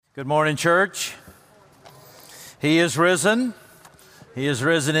Good morning, church. He is risen. He is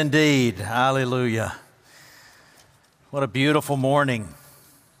risen indeed. Hallelujah. What a beautiful morning.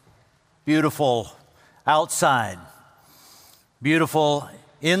 Beautiful outside. Beautiful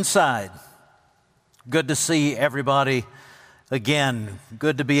inside. Good to see everybody again.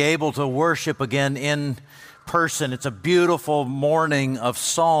 Good to be able to worship again in person. It's a beautiful morning of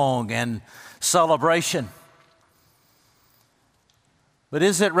song and celebration. But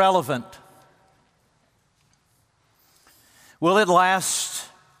is it relevant? Will it last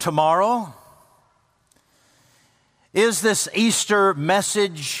tomorrow? Is this Easter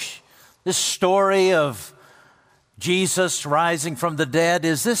message, this story of Jesus rising from the dead,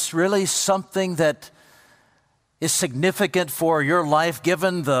 is this really something that is significant for your life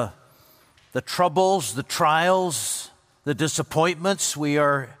given the troubles, the trials, the disappointments we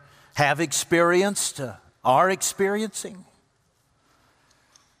have experienced, are experiencing?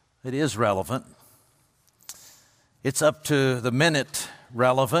 It is relevant. It's up to the minute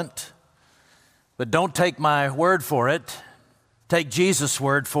relevant. But don't take my word for it. Take Jesus'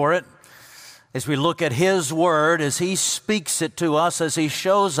 word for it. As we look at His word, as He speaks it to us, as He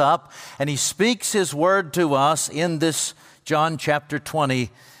shows up, and He speaks His word to us in this John chapter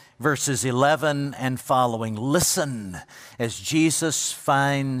 20, verses 11 and following. Listen as Jesus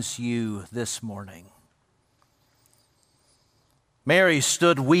finds you this morning. Mary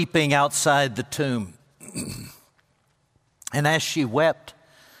stood weeping outside the tomb. And as she wept,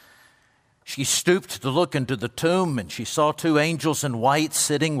 she stooped to look into the tomb, and she saw two angels in white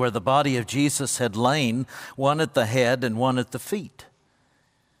sitting where the body of Jesus had lain, one at the head and one at the feet.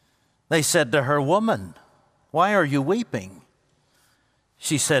 They said to her, "Woman, why are you weeping?"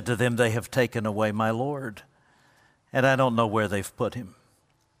 She said to them, "They have taken away my Lord, and I don't know where they've put him."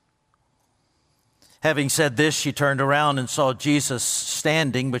 Having said this, she turned around and saw Jesus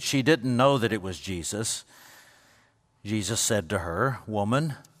standing, but she didn't know that it was Jesus. Jesus said to her,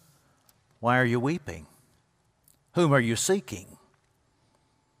 "Woman, why are you weeping? Whom are you seeking?"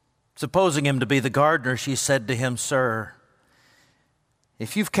 Supposing him to be the gardener, she said to him, "Sir,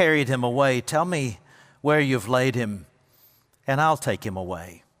 if you've carried him away, tell me where you've laid him, and I'll take him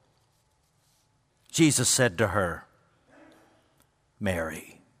away." Jesus said to her, "Mary."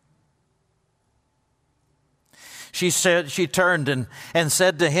 She turned and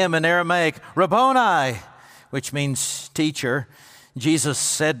said to him in Aramaic, "Rabboni," which means teacher. Jesus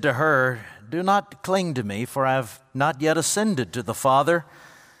said to her, "Do not cling to me, for I have not yet ascended to the Father.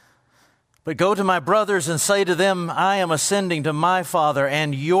 But go to my brothers and say to them, I am ascending to my Father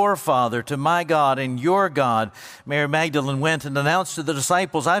and your Father, to my God and your God." Mary Magdalene went and announced to the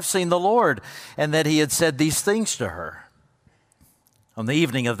disciples, "I've seen the Lord," and that He had said these things to her. On the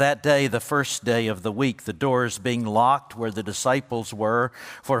evening of that day, the first day of the week, the doors being locked where the disciples were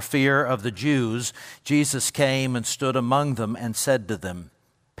for fear of the Jews, Jesus came and stood among them and said to them,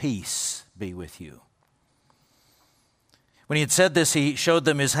 "Peace be with you." When He had said this, He showed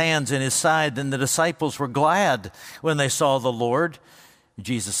them His hands and His side. Then the disciples were glad when they saw the Lord.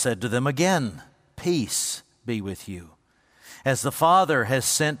 Jesus said to them again, "Peace be with you. As the Father has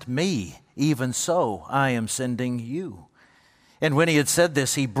sent me, even so I am sending you." And when He had said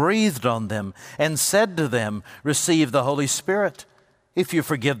this, He breathed on them and said to them, "Receive the Holy Spirit. If you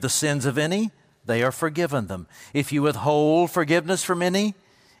forgive the sins of any, they are forgiven them. If you withhold forgiveness from any,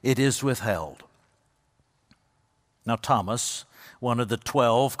 it is withheld." Now Thomas, one of the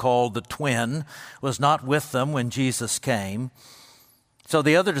 12, called the twin, was not with them when Jesus came. So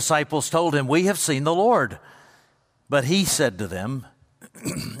the other disciples told Him, "We have seen the Lord." But He said to them,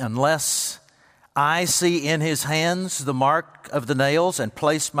 "Unless I see in His hands the mark of the nails, and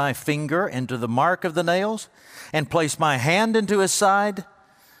place my finger into the mark of the nails, and place my hand into His side,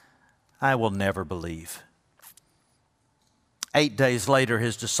 I will never believe." 8 days later,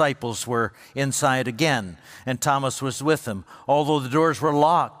 His disciples were inside again, and Thomas was with them. Although the doors were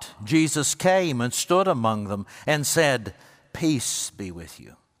locked, Jesus came and stood among them and said, "Peace be with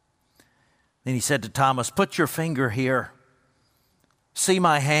you." Then He said to Thomas, "Put your finger here. See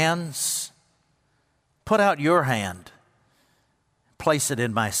my hands? Put out your hand. Place it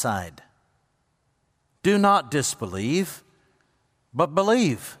in my side. Do not disbelieve, but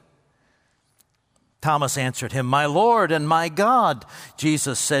believe." Thomas answered Him, "My Lord and my God."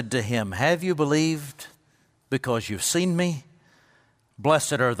 Jesus said to him, "Have you believed because you've seen me?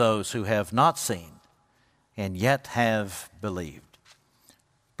 Blessed are those who have not seen and yet have believed."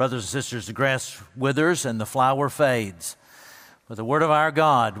 Brothers and sisters, the grass withers and the flower fades, but the word of our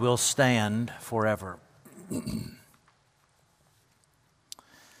God will stand forever.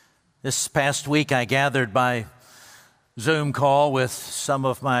 This past week I gathered by Zoom call with some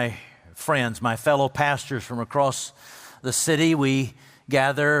of my friends, my fellow pastors from across the city. We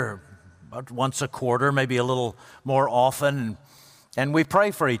gather about once a quarter, maybe a little more often, and we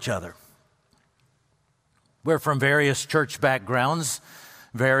pray for each other. We're from various church backgrounds,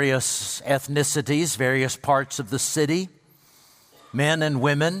 various ethnicities, various parts of the city, men and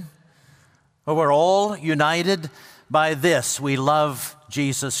women. But we're all united by this: we love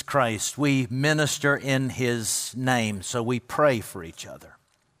Jesus Christ. We minister in His name, so we pray for each other.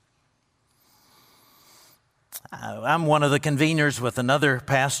 I'm one of the conveners with another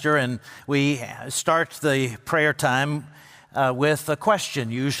pastor, and we start the prayer time with a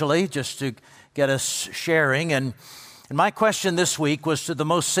question, usually, just to get us sharing. And my question this week was to the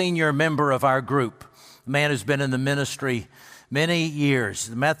most senior member of our group, a man who's been in the ministry many years,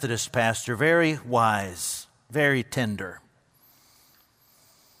 the Methodist pastor, very wise, very tender.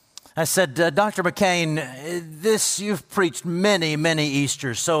 I said, Dr. McCain, you've preached many, many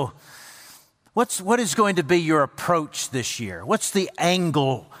Easters, so what is going to be your approach this year? What's the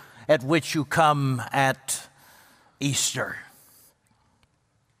angle at which you come at Easter?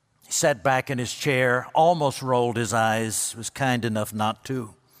 He sat back in his chair, almost rolled his eyes, was kind enough not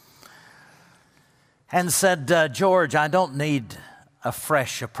to, and said, George, I don't need a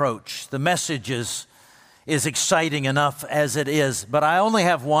fresh approach. The message is exciting enough as it is, but I only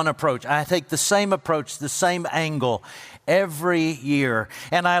have one approach. I take the same approach, the same angle every year.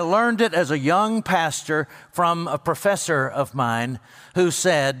 And I learned it as a young pastor from a professor of mine who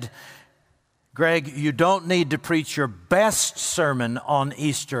said, Greg, you don't need to preach your best sermon on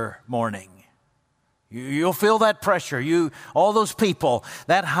Easter morning. You'll feel that pressure. All those people,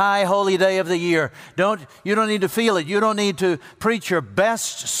 that high holy day of the year, you don't need to feel it. You don't need to preach your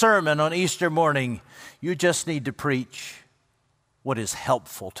best sermon on Easter morning. You just need to preach what is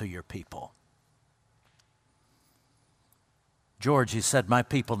helpful to your people. George, he said, my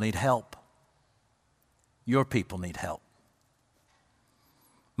people need help. Your people need help.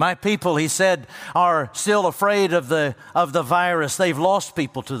 My people, he said, are still afraid of the virus. They've lost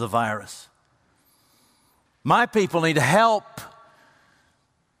people to the virus. My people need help.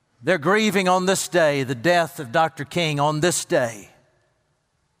 They're grieving on this day, the death of Dr. King on this day,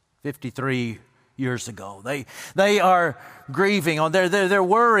 53 years ago. They are grieving. They're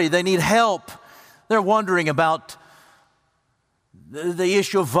worried. They need help. They're wondering about the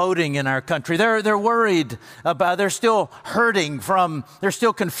issue of voting in our country. They're worried about, they're still they're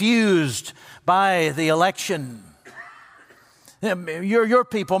still confused by the election. Your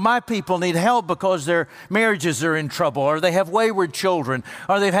people, my people need help because their marriages are in trouble, or they have wayward children,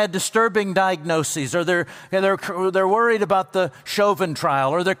 or they've had disturbing diagnoses, or they're worried about the Chauvin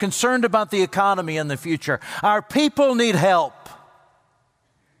trial, or they're concerned about the economy in the future. Our people need help.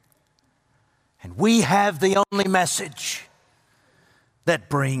 And we have the only message that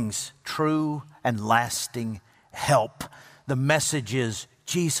brings true and lasting help. The message is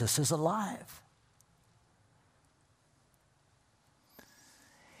Jesus is alive.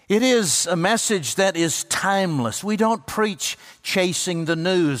 It is a message that is timeless. We don't preach chasing the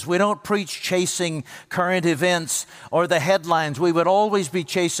news. We don't preach chasing current events or the headlines. We would always be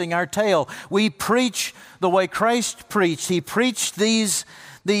chasing our tail. We preach the way Christ preached. He preached these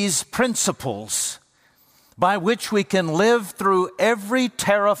principles by which we can live through every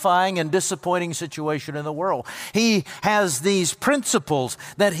terrifying and disappointing situation in the world. He has these principles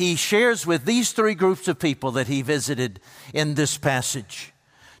that he shares with these three groups of people that he visited in this passage,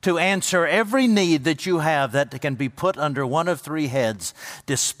 to answer every need that you have that can be put under one of three heads: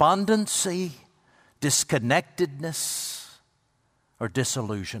 despondency, disconnectedness, or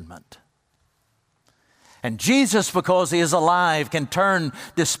disillusionment. And Jesus, because he is alive, can turn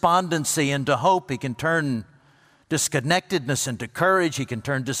despondency into hope. He can turn disconnectedness into courage. He can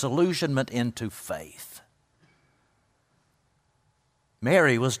turn disillusionment into faith.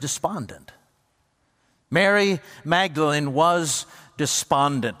 Mary was despondent. Mary Magdalene was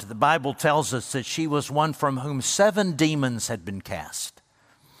despondent. The Bible tells us that she was one from whom 7 demons had been cast.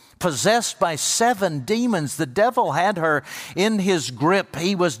 Possessed by 7 demons, the devil had her in his grip.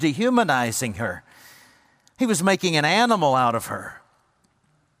 He was dehumanizing her. He was making an animal out of her.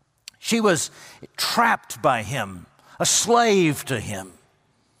 She was trapped by him, a slave to him.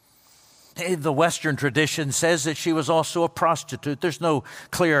 The Western tradition says that she was also a prostitute. There's no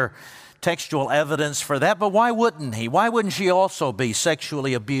clear textual evidence for that, but why wouldn't he? Why wouldn't she also be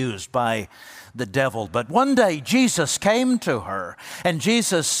sexually abused by the devil? But one day Jesus came to her and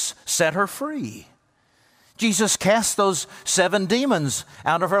Jesus set her free. Jesus cast those 7 demons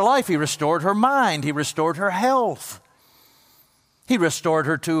out of her life. He restored her mind. He restored her health. He restored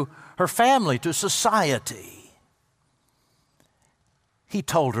her to her family, to society. He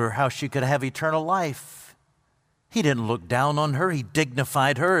told her how she could have eternal life. He didn't look down on her. He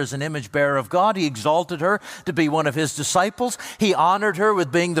dignified her as an image bearer of God. He exalted her to be one of his disciples. He honored her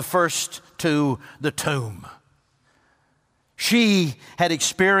with being the first to the tomb. She had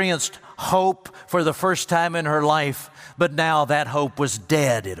experienced hope for the first time in her life, but now that hope was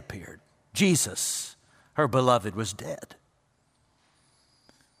dead, it appeared. Jesus, her beloved, was dead.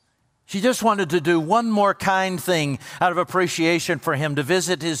 She just wanted to do one more kind thing out of appreciation for him, to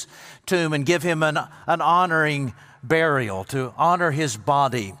visit his tomb and give him an honoring burial, to honor his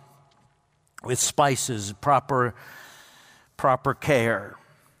body with spices, proper care.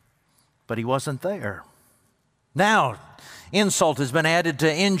 But he wasn't there. Now, insult has been added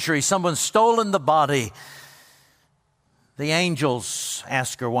to injury. Someone's stolen the body. The angels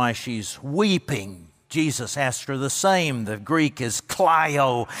ask her why she's weeping. Jesus asked her the same. The Greek is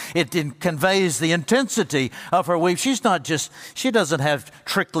kleio. It conveys the intensity of her weep. She doesn't have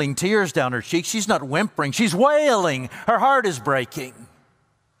trickling tears down her cheeks. She's not whimpering. She's wailing. Her heart is breaking.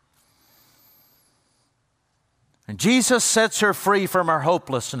 And Jesus sets her free from her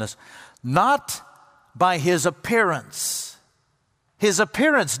hopelessness, not by his appearance. His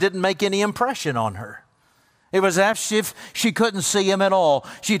appearance didn't make any impression on her. It was as if she couldn't see him at all.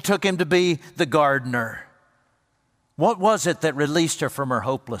 She took him to be the gardener. What was it that released her from her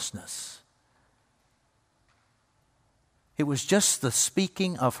hopelessness? It was just the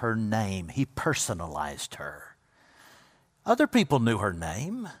speaking of her name. He personalized her. Other people knew her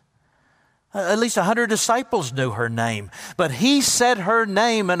name. At least 100 disciples knew her name. But he said her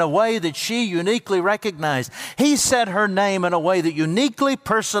name in a way that she uniquely recognized. He said her name in a way that uniquely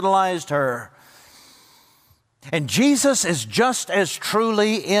personalized her. And Jesus is just as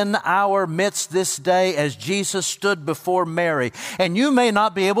truly in our midst this day as Jesus stood before Mary. And you may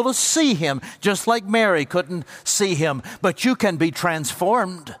not be able to see him, just like Mary couldn't see him, but you can be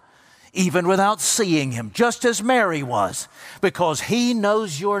transformed even without seeing him, just as Mary was, because he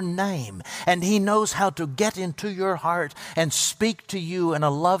knows your name and he knows how to get into your heart and speak to you in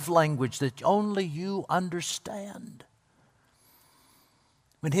a love language that only you understand.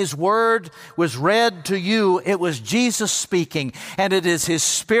 When his word was read to you, it was Jesus speaking, and it is his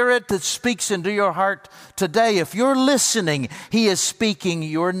Spirit that speaks into your heart today. If you're listening, he is speaking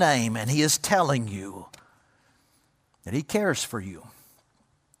your name, and he is telling you that he cares for you.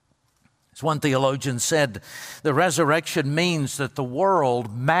 As one theologian said, the resurrection means that the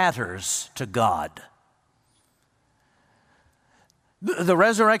world matters to God. The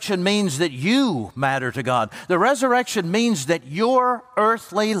resurrection means that you matter to God. The resurrection means that your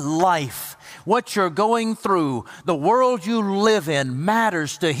earthly life, what you're going through, the world you live in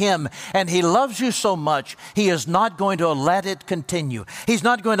matters to him. And he loves you so much, he is not going to let it continue. He's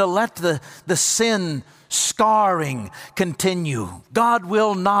not going to let the sin scarring continue. God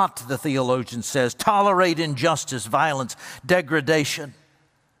will not, the theologian says, tolerate injustice, violence, degradation.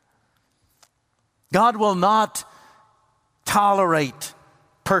 God will not tolerate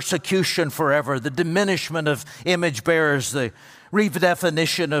persecution forever, the diminishment of image bearers, the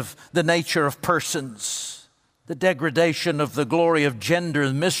redefinition of the nature of persons, the degradation of the glory of gender,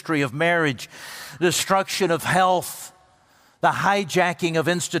 the mystery of marriage, destruction of health, the hijacking of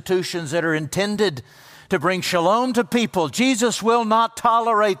institutions that are intended to bring shalom to people. Jesus will not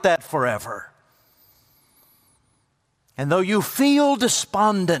tolerate that forever. And though you feel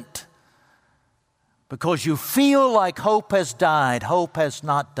despondent, because you feel like hope has died, hope has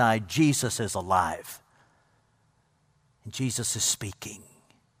not died. Jesus is alive. And Jesus is speaking.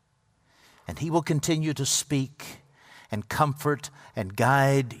 And he will continue to speak and comfort and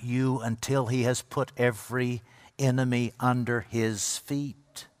guide you until he has put every enemy under his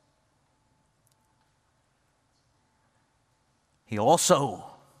feet. He also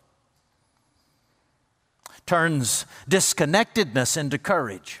turns disconnectedness into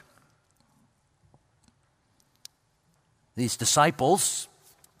courage. These disciples,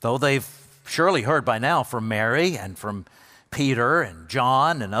 though they've surely heard by now from Mary and from Peter and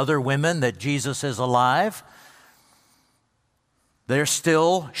John and other women that Jesus is alive, they're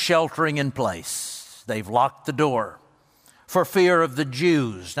still sheltering in place. They've locked the door for fear of the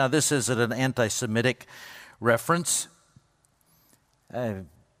Jews. Now, this isn't an anti-Semitic reference.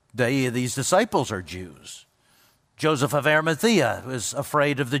 These disciples are Jews. Joseph of Arimathea was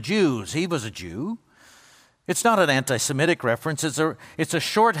afraid of the Jews. He was a Jew. It's not an anti-Semitic reference. It's a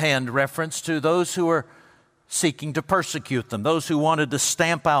shorthand reference to those who are seeking to persecute them, those who wanted to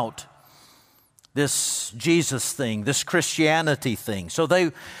stamp out this Jesus thing, this Christianity thing. So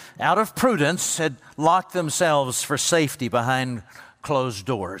they, out of prudence, had locked themselves for safety behind closed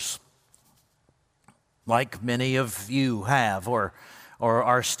doors, like many of you have or or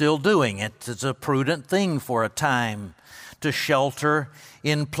are still doing it. It's a prudent thing for a time to shelter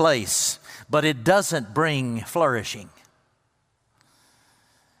in place, but it doesn't bring flourishing.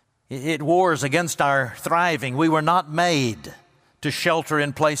 It wars against our thriving. We were not made to shelter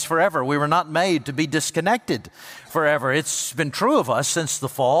in place forever. We were not made to be disconnected forever. It's been true of us since the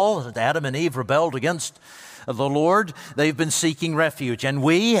fall. Adam and Eve rebelled against the Lord. They've been seeking refuge. And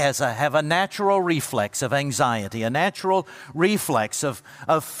we have a natural reflex of anxiety, a natural reflex of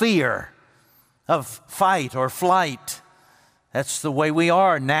fear, of fight or flight. That's the way we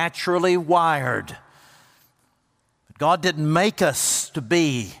are, naturally wired. But God didn't make us to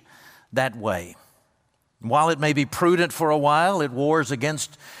be that way. While it may be prudent for a while, it wars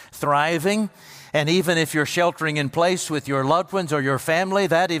against thriving. And even if you're sheltering in place with your loved ones or your family,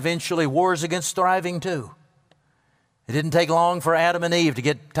 that eventually wars against thriving too. It didn't take long for Adam and Eve to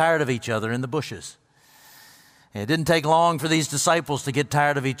get tired of each other in the bushes. It didn't take long for these disciples to get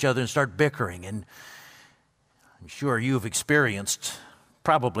tired of each other and start bickering. And I'm sure you've experienced,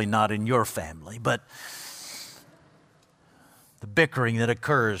 probably not in your family, but the bickering that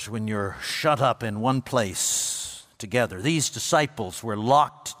occurs when you're shut up in one place together. These disciples were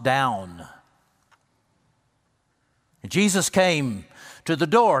locked down. And Jesus came to the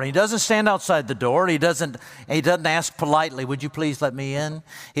door. He doesn't stand outside the door. He doesn't ask politely, would you please let me in?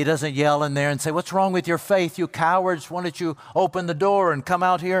 He doesn't yell in there and say, what's wrong with your faith, you cowards? Why don't you open the door and come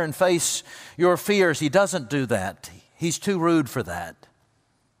out here and face your fears? He doesn't do that. He's too rude for that.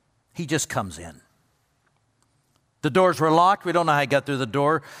 He just comes in. The doors were locked. We don't know how he got through the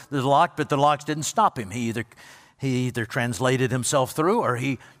door. They're locked, but the locks didn't stop him. He either translated himself through or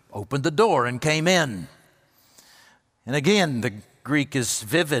he opened the door and came in. And again, the Greek is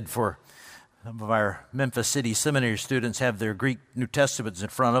vivid. For some of our Memphis City Seminary students have their Greek New Testaments in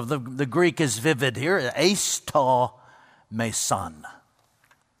front of them. The Greek is vivid here. Eis meson.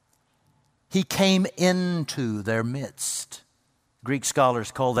 He came into their midst. Greek scholars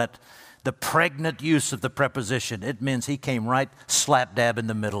call that the pregnant use of the preposition. It means he came right slap dab in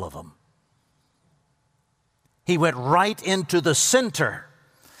the middle of them. He went right into the center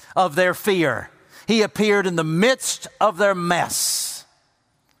of their fear. He appeared in the midst of their mess.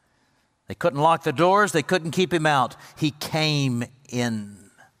 They couldn't lock the doors. They couldn't keep him out. He came in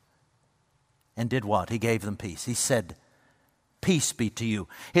and did what? He gave them peace. He said, peace be to you.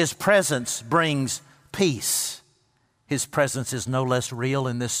 His presence brings peace. His presence is no less real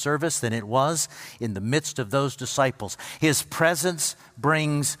in this service than it was in the midst of those disciples. His presence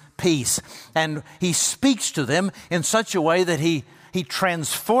brings peace. And he speaks to them in such a way that he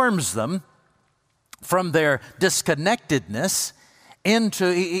transforms them from their disconnectedness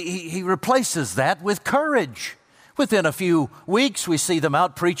into, he replaces that with courage. Within a few weeks, we see them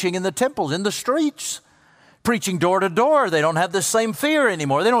out preaching in the temples, in the streets, preaching door to door. They don't have the same fear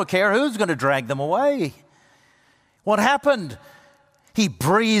anymore. They don't care who's going to drag them away. What happened? He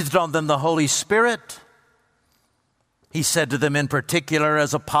breathed on them the Holy Spirit. He said to them in particular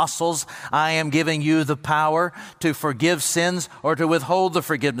as apostles, I am giving you the power to forgive sins or to withhold the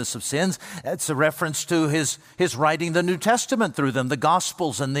forgiveness of sins. That's a reference to his writing the New Testament through them, the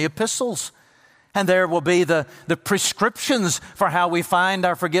Gospels and the epistles. And there will be the prescriptions for how we find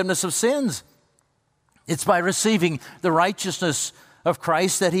our forgiveness of sins. It's by receiving the righteousness of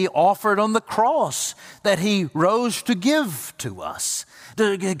Christ that he offered on the cross, that he rose to give to us,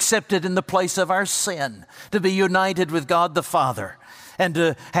 to accept it in the place of our sin, to be united with God the Father, and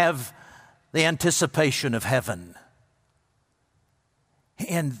to have the anticipation of heaven.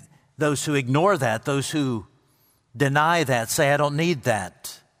 And those who ignore that, those who deny that, say, I don't need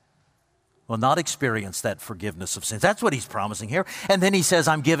that, will not experience that forgiveness of sins. That's what he's promising here. And then he says,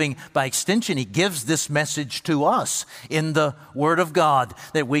 I'm giving, by extension, he gives this message to us in the Word of God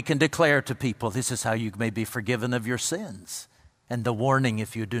that we can declare to people, this is how you may be forgiven of your sins. And the warning,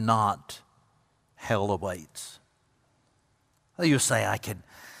 if you do not, hell awaits. Well, you say,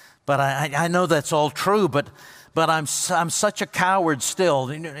 but I know that's all true, but I'm such a coward still.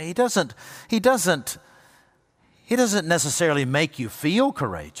 He doesn't necessarily make you feel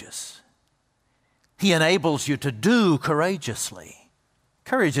courageous. He enables you to do courageously.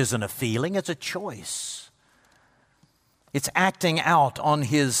 Courage isn't a feeling, it's a choice. It's acting out on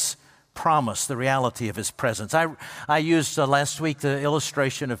his promise, the reality of his presence. I used last week the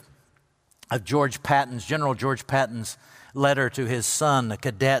illustration of General George Patton's letter to his son, a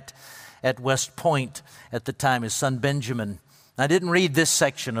cadet at West Point at the time, his son Benjamin. I didn't read this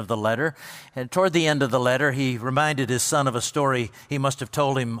section of the letter, and toward the end of the letter, he reminded his son of a story he must have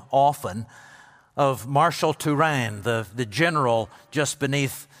told him often, of Marshal Turenne, the general just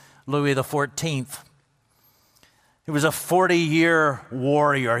beneath Louis XIV. He was a 40-year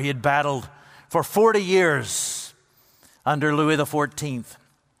warrior. He had battled for 40 years under Louis XIV.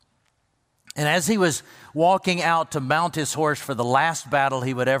 And as he was walking out to mount his horse for the last battle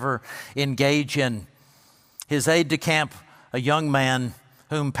he would ever engage in, his aide-de-camp, a young man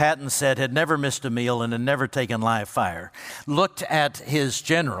whom Patton said had never missed a meal and had never taken live fire, looked at his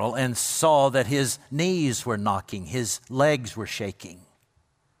general and saw that his knees were knocking, his legs were shaking.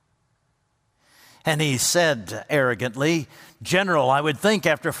 And he said arrogantly, "General, I would think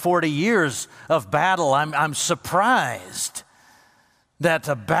after 40 years of battle, I'm surprised that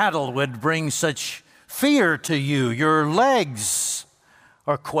a battle would bring such fear to you. Your legs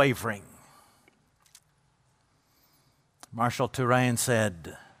are quavering." Marshal Turenne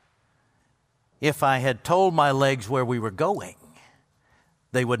said, "If I had told my legs where we were going,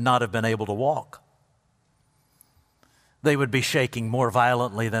 they would not have been able to walk. They would be shaking more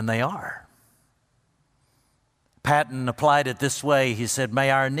violently than they are." Patton applied it this way. He said, "May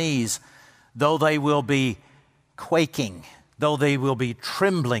our knees, though they will be quaking, though they will be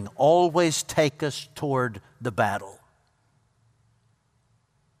trembling, always take us toward the battle."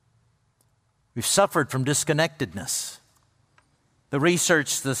 We've suffered from disconnectedness. The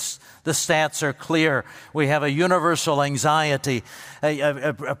research, the stats are clear. We have a universal anxiety,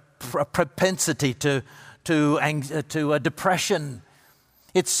 a propensity to a depression.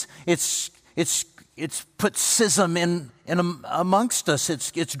 It's put schism in amongst us.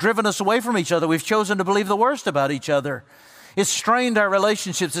 It's driven us away from each other. We've chosen to believe the worst about each other. It's strained our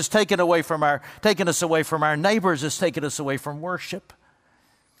relationships. It's taken us away from our neighbors. It's taken us away from worship.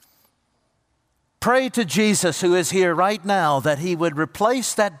 Pray to Jesus, who is here right now, that he would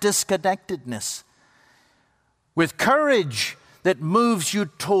replace that disconnectedness with courage that moves you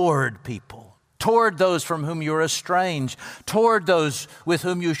toward people, toward those from whom you're estranged, toward those with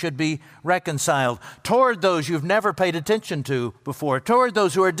whom you should be reconciled, toward those you've never paid attention to before, toward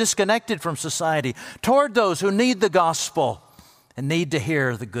those who are disconnected from society, toward those who need the gospel and need to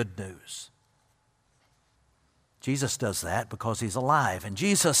hear the good news. Jesus does that because he's alive, and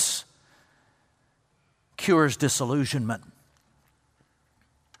Jesus cures disillusionment,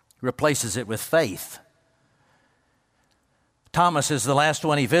 replaces it with faith. Thomas is the last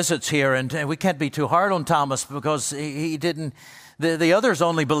one he visits here, and we can't be too hard on Thomas because he didn't. The others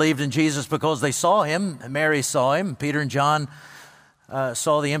only believed in Jesus because they saw him. Mary saw him. Peter and John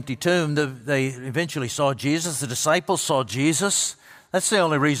saw the empty tomb. They eventually saw Jesus. The disciples saw Jesus. That's the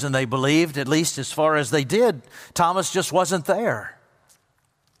only reason they believed, at least as far as they did. Thomas just wasn't there.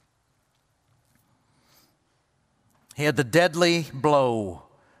 He had the deadly blow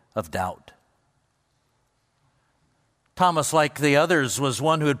of doubt. Thomas, like the others, was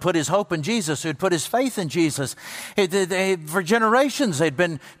one who had put his hope in Jesus, who had put his faith in Jesus. For generations, they'd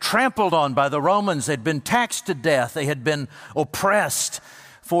been trampled on by the Romans. They'd been taxed to death. They had been oppressed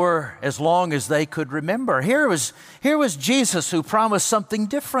for as long as they could remember. Here was Jesus who promised something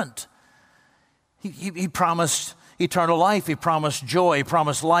different. He promised eternal life. He promised joy. He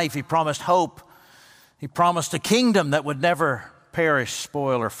promised life. He promised hope. He promised a kingdom that would never perish,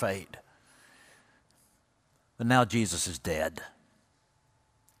 spoil, or fade. But now Jesus is dead.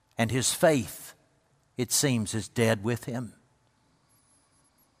 And his faith, it seems, is dead with him.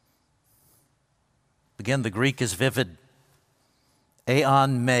 Again, the Greek is vivid.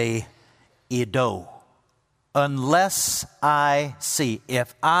 Eon me ido. Unless I see.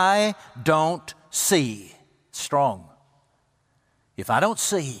 If I don't see, strong. If I don't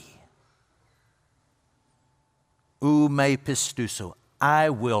see, ou me pistuso, I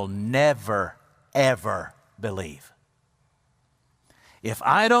will never, ever believe. If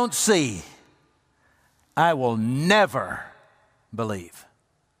I don't see, I will never believe.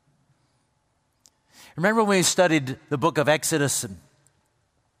 Remember when we studied the book of Exodus and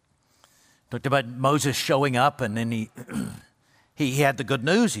talked about Moses showing up, and then he had the good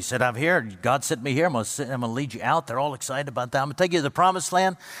news. He said, "I'm here. God sent me here. I'm going to lead you out." They're all excited about that. "I'm going to take you to the promised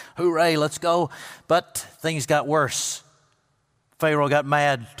land. Hooray, let's go." But things got worse. Pharaoh got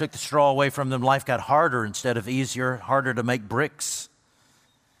mad, took the straw away from them. Life got harder instead of easier, harder to make bricks.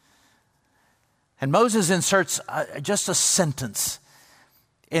 And Moses inserts just a sentence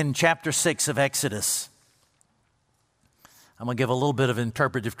in chapter 6 of Exodus. I'm going to give a little bit of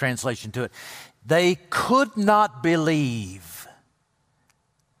interpretive translation to it. They could not believe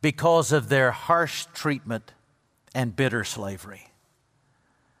because of their harsh treatment and bitter slavery.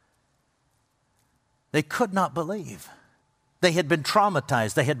 They could not believe. They had been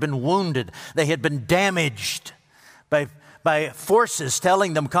traumatized. They had been wounded. They had been damaged by forces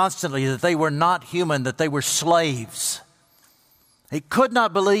telling them constantly that they were not human, that they were slaves. They could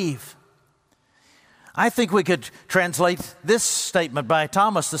not believe. I think we could translate this statement by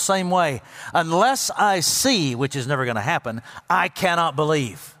Thomas the same way. Unless I see, which is never going to happen, I cannot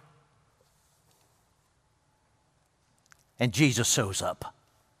believe. And Jesus shows up.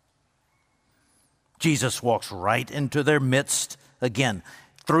 Jesus walks right into their midst again,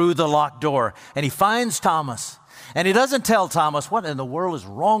 through the locked door. And he finds Thomas. And he doesn't tell Thomas, what in the world is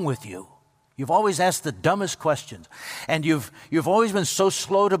wrong with you? You've always asked the dumbest questions. And you've always been so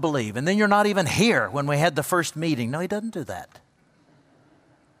slow to believe. And then you're not even here when we had the first meeting. No, he doesn't do that.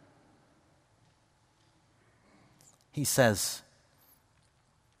 He says,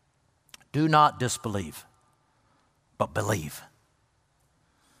 do not disbelieve, but believe.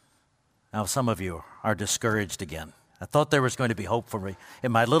 Now, some of you are discouraged again. I thought there was going to be hope for me.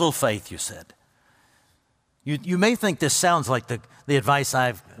 In my little faith, you said. You may think this sounds like the advice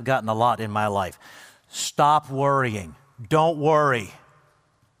I've gotten a lot in my life. Stop worrying. Don't worry.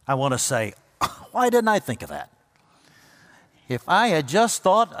 I want to say, why didn't I think of that? If I had just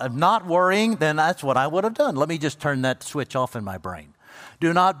thought of not worrying, then that's what I would have done. Let me just turn that switch off in my brain.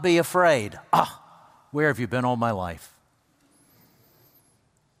 Do not be afraid. Where have you been all my life?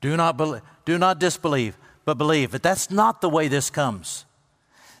 Do not disbelieve, but believe. But that's not the way this comes.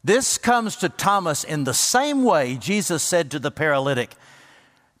 This comes to Thomas in the same way Jesus said to the paralytic,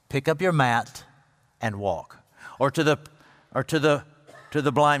 pick up your mat and walk. Or to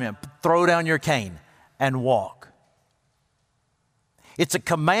the blind man, throw down your cane and walk. It's a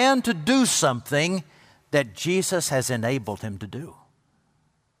command to do something that Jesus has enabled him to do.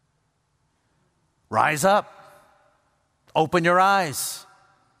 Rise up, open your eyes,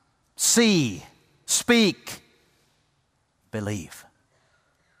 see, speak, believe.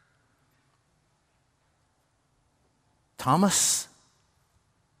 Thomas,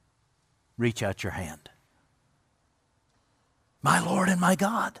 reach out your hand. My Lord and my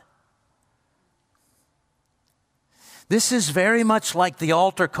God. This is very much like the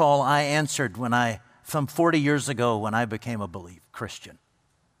altar call I answered some 40 years ago when I became a Christian.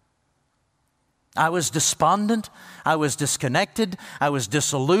 I was despondent, I was disconnected, I was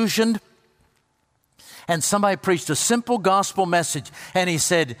disillusioned. And somebody preached a simple gospel message, and he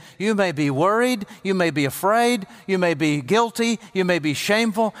said, you may be worried, you may be afraid, you may be guilty, you may be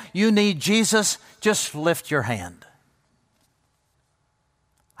shameful, you need Jesus, just lift your hand.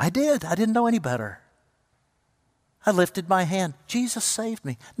 I did. I didn't know any better. I lifted my hand. Jesus saved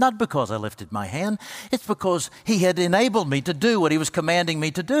me. Not because I lifted my hand. It's because he had enabled me to do what he was commanding me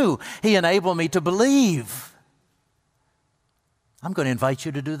to do. He enabled me to believe. I'm going to invite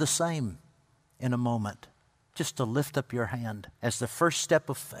you to do the same in a moment. Just to lift up your hand as the first step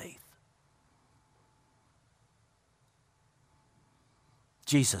of faith.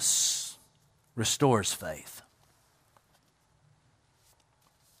 Jesus restores faith.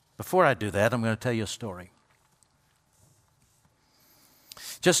 Before I do that, I'm going to tell you a story.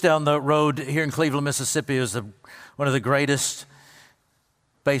 Just down the road here in Cleveland, Mississippi, is one of the greatest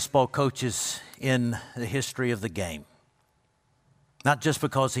baseball coaches in the history of the game. Not just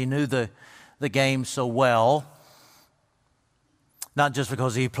because he knew the game so well, not just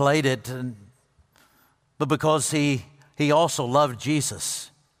because he played it, but because he also loved Jesus.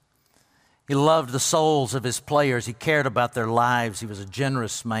 He loved the souls of his players. He cared about their lives. He was a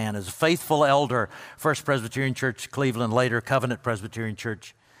generous man. As a faithful elder, First Presbyterian Church, Cleveland, later Covenant Presbyterian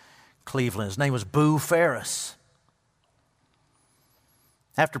Church, Cleveland. His name was Boo Ferriss.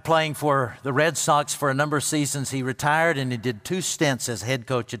 After playing for the Red Sox for a number of seasons, he retired and he did 2 stints as head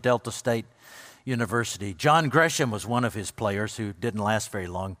coach at Delta State University. John Gresham was one of his players who didn't last very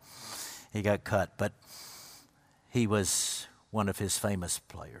long. He got cut, but he was one of his famous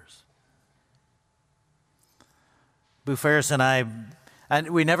players. Boo Ferriss and I,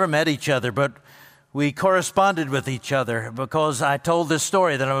 we never met each other, but we corresponded with each other because I told this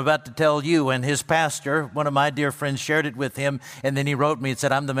story that I'm about to tell you, and his pastor, one of my dear friends, shared it with him, and then he wrote me and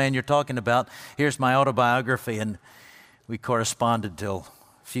said, I'm the man you're talking about. Here's my autobiography, and we corresponded till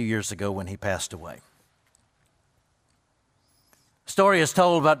a few years ago when he passed away. Story is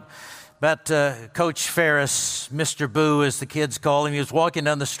told about Coach Ferriss, Mr. Boo, as the kids call him. He was walking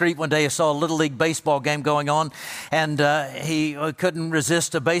down the street one day. He saw a Little League baseball game going on, and he couldn't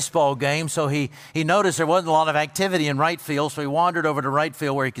resist a baseball game, so he noticed there wasn't a lot of activity in right field, so he wandered over to right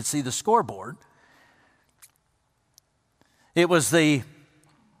field where he could see the scoreboard. It was the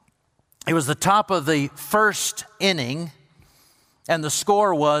top of the first inning, and the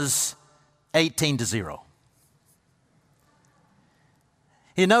score was 18-0.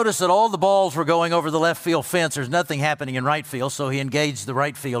 He noticed that all the balls were going over the left field fence. There's nothing happening in right field, so he engaged the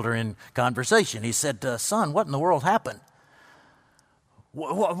right fielder in conversation. He said, son, what in the world happened?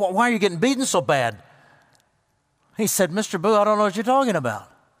 Why are you getting beaten so bad? He said, Mr. Boo, I don't know what you're talking about.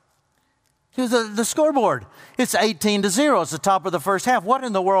 He was the scoreboard. It's 18-0. It's the top of the first half. What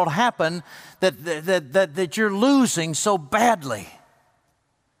in the world happened that you're losing so badly?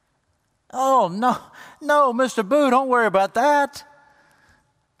 Oh, no, Mr. Boo, don't worry about that.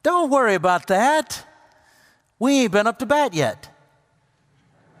 Don't worry about that. We ain't been up to bat yet.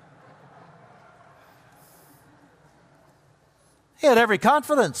 He had every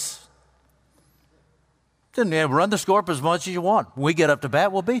confidence. Didn't run the score up as much as you want. When we get up to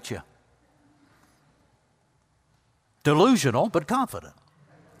bat, we'll beat you. Delusional, but confident.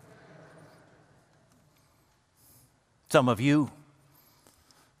 Some of you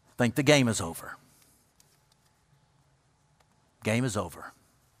think the game is over. Game is over.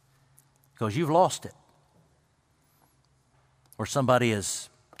 Because you've lost it. Or somebody has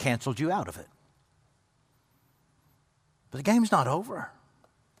canceled you out of it. But the game's not over.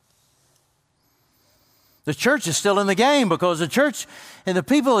 The church is still in the game because the church and the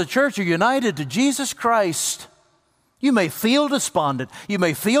people of the church are united to Jesus Christ. You may feel despondent. You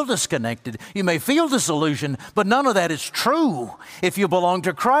may feel disconnected. You may feel disillusioned, but none of that is true. If you belong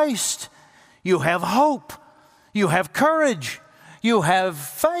to Christ, you have hope. You have courage. You have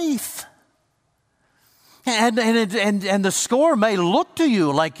faith. And the score may look to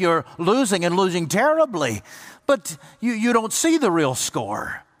you like you're losing and losing terribly, but you don't see the real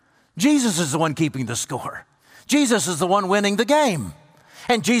score. Jesus is the one keeping the score. Jesus is the one winning the game.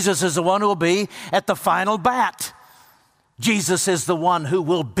 And Jesus is the one who will be at the final bat. Jesus is the one who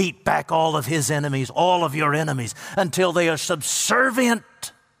will beat back all of his enemies, all of your enemies, until they are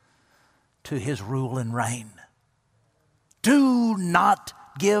subservient to his rule and reign. Do not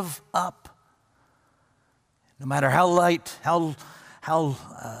give up. No matter how light, how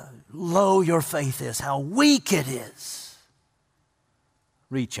low your faith is, how weak it is,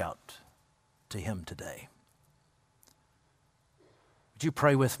 reach out to him today. Would you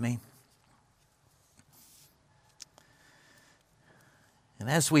pray with me? And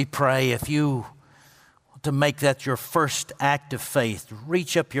as we pray, if you want to make that your first act of faith,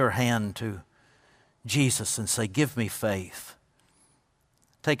 reach up your hand to Jesus and say, give me faith.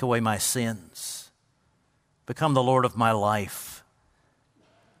 Take away my sins. Become the Lord of my life.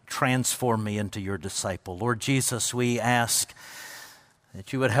 Transform me into your disciple. Lord Jesus, we ask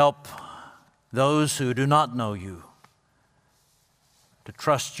that you would help those who do not know you to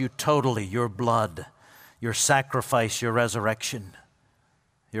trust you totally, your blood, your sacrifice, your resurrection,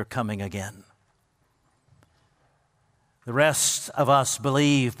 your coming again. The rest of us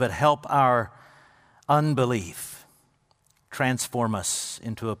believe, but help our unbelief. Transform us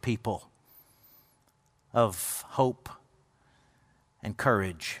into a people of hope and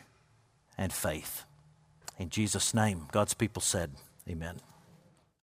courage and faith. In Jesus' name, God's people said, amen.